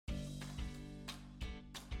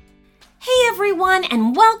everyone,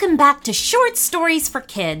 and welcome back to Short Stories for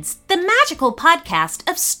Kids, the magical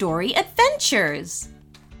podcast of story adventures.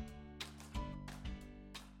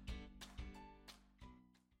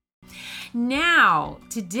 Now,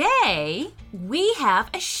 today, we have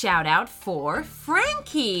a shout out for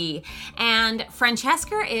Frankie. And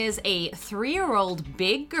Francesca is a 3-year-old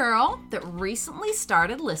big girl that recently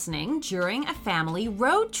started listening during a family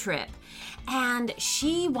road trip. And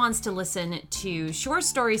she wants to listen to Short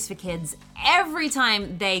Stories for Kids every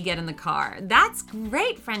time they get in the car. That's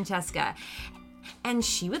great, Francesca. And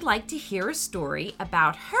she would like to hear a story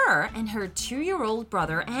about her and her 2-year-old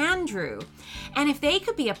brother, Andrew. And if they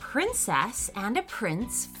could be a princess and a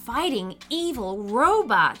prince fighting evil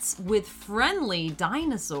robots with friendly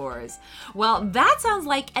dinosaurs. Well, that sounds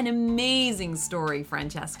like an amazing story,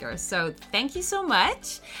 Francesca. So thank you so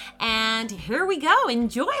much. And here we go.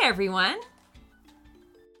 Enjoy, everyone.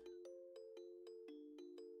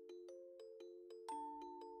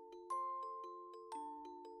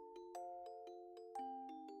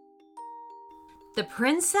 The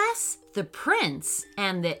Princess, the Prince,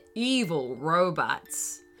 and the Evil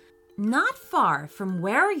Robots. Not far from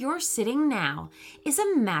where you're sitting now is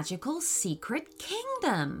a magical secret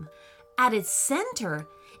kingdom. At its center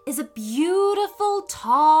is a beautiful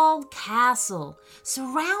tall castle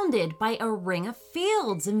surrounded by a ring of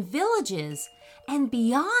fields and villages. And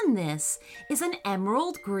beyond this is an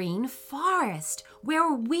emerald green forest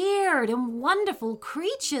where weird and wonderful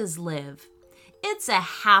creatures live. It's a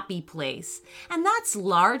happy place, and that's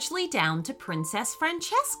largely down to Princess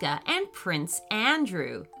Francesca and Prince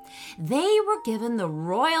Andrew. They were given the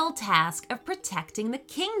royal task of protecting the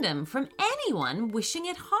kingdom from anyone wishing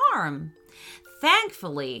it harm.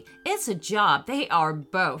 Thankfully, it's a job they are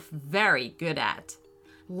both very good at.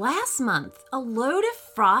 Last month, a load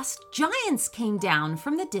of frost giants came down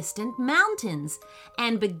from the distant mountains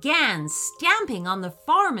and began stamping on the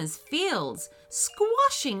farmers' fields,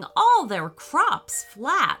 squashing all their crops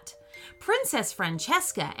flat. Princess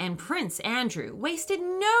Francesca and Prince Andrew wasted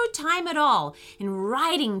no time at all in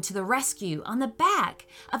riding to the rescue on the back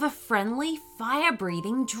of a friendly,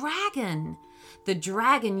 fire-breathing dragon. The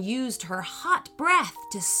dragon used her hot breath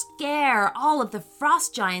to scare all of the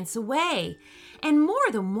frost giants away, and more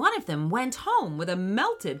than one of them went home with a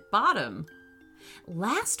melted bottom.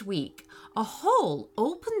 Last week, a hole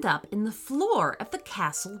opened up in the floor of the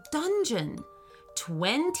castle dungeon.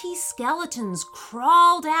 20 skeletons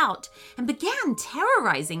crawled out and began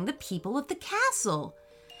terrorizing the people of the castle.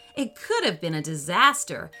 It could have been a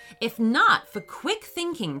disaster, if not for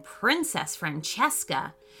quick-thinking Princess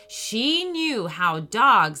Francesca. She knew how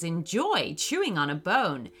dogs enjoy chewing on a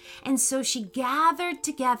bone, and so she gathered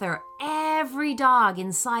together every dog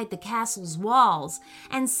inside the castle's walls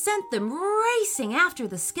and sent them racing after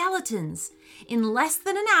the skeletons. In less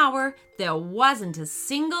than an hour, there wasn't a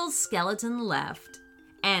single skeleton left.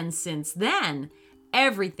 And since then,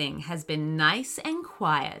 everything has been nice and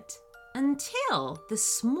quiet. Until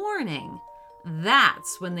this morning.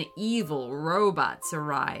 That's when the evil robots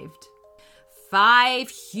arrived. 5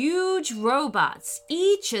 huge robots,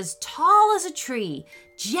 each as tall as a tree,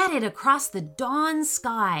 jetted across the dawn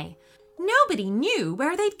sky. Nobody knew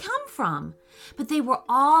where they'd come from, but they were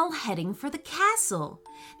all heading for the castle.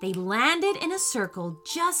 They landed in a circle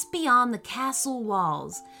just beyond the castle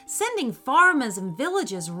walls, sending farmers and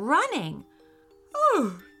villagers running.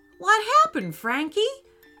 "Oh, what happened, Frankie?"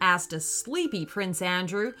 asked a sleepy Prince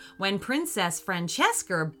Andrew when Princess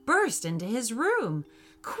Francesca burst into his room.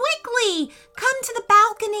 "Quickly, come to the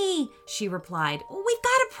balcony," she replied. "We've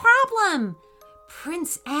got a problem."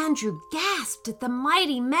 Prince Andrew gasped at the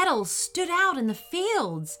mighty metal stood out in the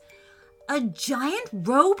fields. "A giant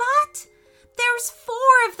robot? There's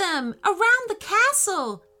 4 of them around the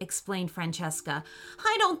castle," explained Francesca.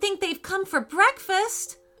 "I don't think they've come for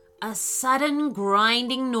breakfast." A sudden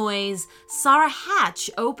grinding noise saw a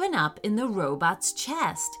hatch open up in the robot's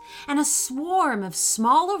chest, and a swarm of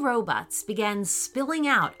smaller robots began spilling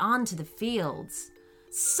out onto the fields.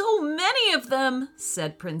 "So many of them,"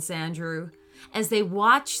 said Prince Andrew. As they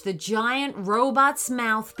watched the giant robot's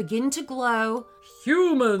mouth begin to glow,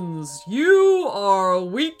 "Humans, you are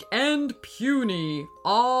weak and puny.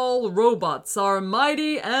 All robots are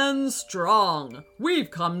mighty and strong.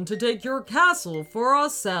 We've come to take your castle for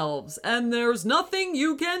ourselves, and there's nothing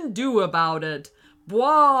you can do about it.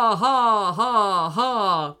 Bwah ha ha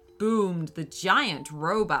ha," boomed the giant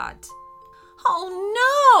robot. "Oh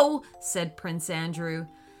no," said Prince Andrew.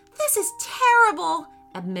 "This is terrible,"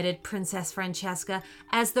 admitted Princess Francesca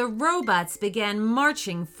as the robots began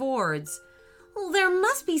marching forwards. "There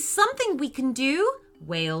must be something we can do,"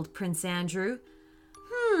 wailed Prince Andrew.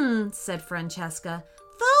 Said Francesca.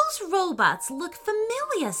 Those robots look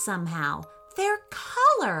familiar somehow. Their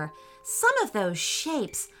color, some of those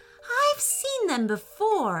shapes, I've seen them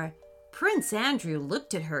before." Prince Andrew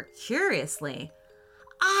looked at her curiously.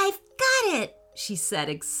 "I've got it," she said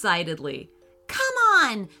excitedly. "Come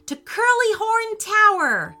on, to Curly Horn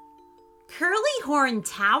Tower." "Curly Horn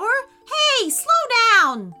Tower? Hey, slow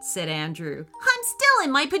down," said Andrew. "I'm still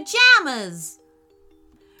in my pajamas."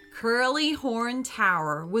 Curly Horn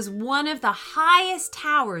Tower was one of the highest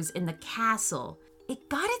towers in the castle. It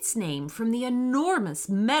got its name from the enormous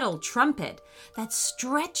metal trumpet that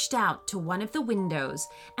stretched out to one of the windows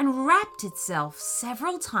and wrapped itself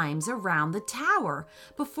several times around the tower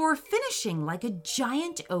before finishing like a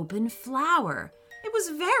giant open flower. It was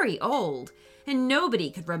very old, and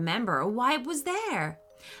nobody could remember why it was there.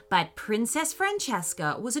 But Princess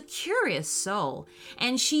Francesca was a curious soul,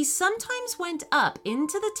 and she sometimes went up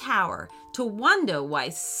into the tower to wonder why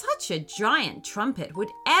such a giant trumpet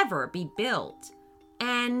would ever be built.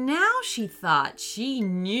 And now she thought she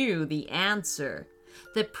knew the answer.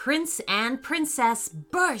 The prince and princess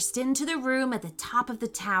burst into the room at the top of the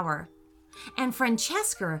tower, and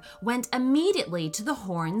Francesca went immediately to the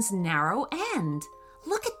horn's narrow end.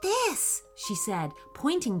 "Look at this," she said,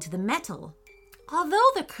 pointing to the metal.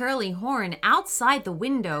 Although the curly horn outside the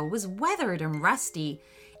window was weathered and rusty,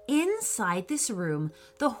 inside this room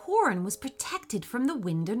the horn was protected from the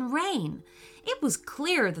wind and rain. It was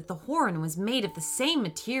clear that the horn was made of the same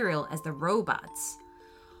material as the robots.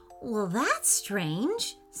 "Well, that's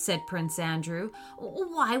strange," said Prince Andrew.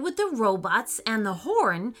 "Why would the robots and the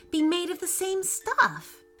horn be made of the same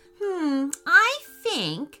stuff?" I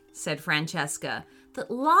think," said Francesca, "that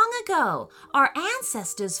long ago our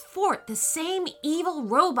ancestors fought the same evil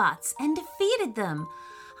robots and defeated them.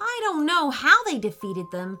 I don't know how they defeated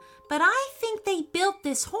them, but I think they built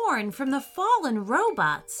this horn from the fallen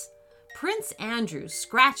robots." Prince Andrew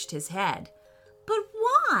scratched his head. "But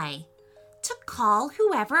why?" "To call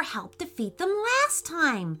whoever helped defeat them last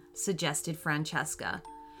time," suggested Francesca.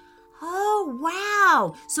 "Oh,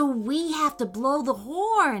 wow! So we have to blow the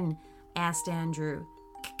horn?" asked Andrew.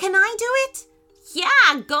 "Can I do it?"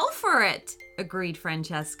 "Yeah, go for it," agreed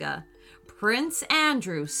Francesca. Prince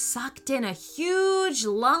Andrew sucked in a huge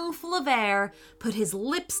lungful of air, put his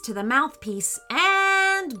lips to the mouthpiece,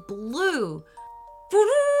 and blew.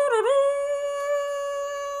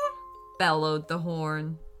 Bellowed the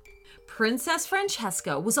horn. Princess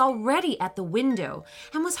Francesca was already at the window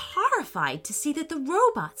and was horrified to see that the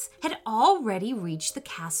robots had already reached the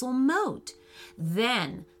castle moat.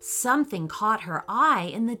 Then something caught her eye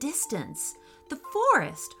in the distance. The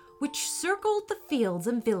forest, which circled the fields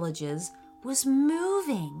and villages, was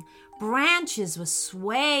moving. Branches were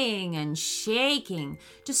swaying and shaking,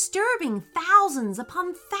 disturbing thousands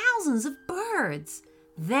upon thousands of birds.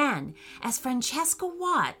 Then, as Francesca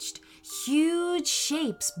watched, huge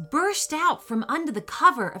shapes burst out from under the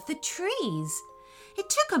cover of the trees. It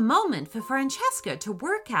took a moment for Francesca to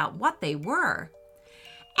work out what they were.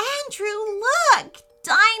 "Andrew, look!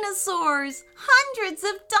 Dinosaurs! Hundreds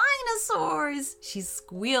of dinosaurs!" she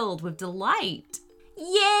squealed with delight.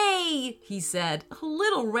 "Yay!" he said, a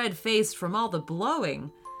little red-faced from all the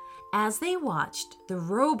blowing. As they watched, the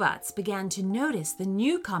robots began to notice the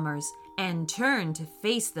newcomers and turned to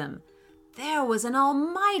face them. There was an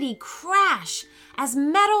almighty crash as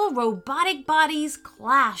metal robotic bodies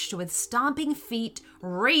clashed with stomping feet,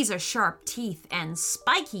 razor-sharp teeth, and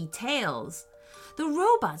spiky tails. The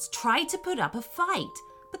robots tried to put up a fight,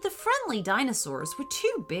 but the friendly dinosaurs were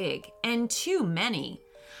too big and too many.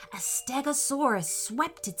 A stegosaurus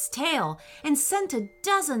swept its tail and sent a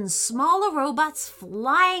dozen smaller robots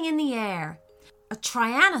flying in the air. A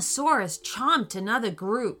tyrannosaurus chomped another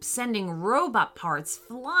group, sending robot parts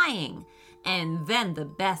flying. And then the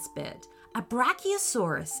best bit, a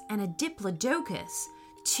brachiosaurus and a diplodocus,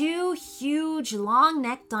 two huge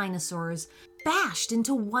long-necked dinosaurs, bashed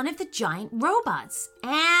into one of the giant robots,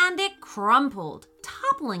 and it crumpled,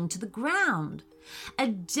 toppling to the ground. A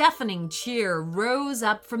deafening cheer rose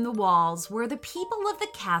up from the walls where the people of the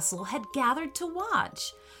castle had gathered to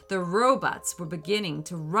watch. The robots were beginning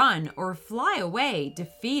to run or fly away,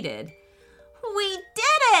 defeated. "We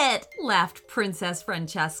did it!" laughed Princess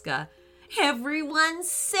Francesca.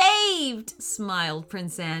 "Everyone's saved!" smiled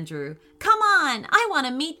Prince Andrew. "Come on, I want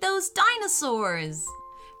to meet those dinosaurs!"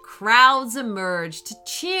 Crowds emerged to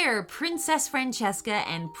cheer Princess Francesca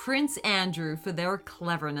and Prince Andrew for their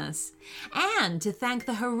cleverness, and to thank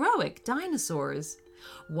the heroic dinosaurs.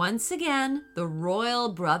 Once again, the royal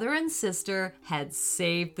brother and sister had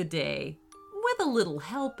saved the day. With a little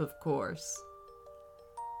help, of course.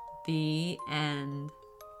 The end.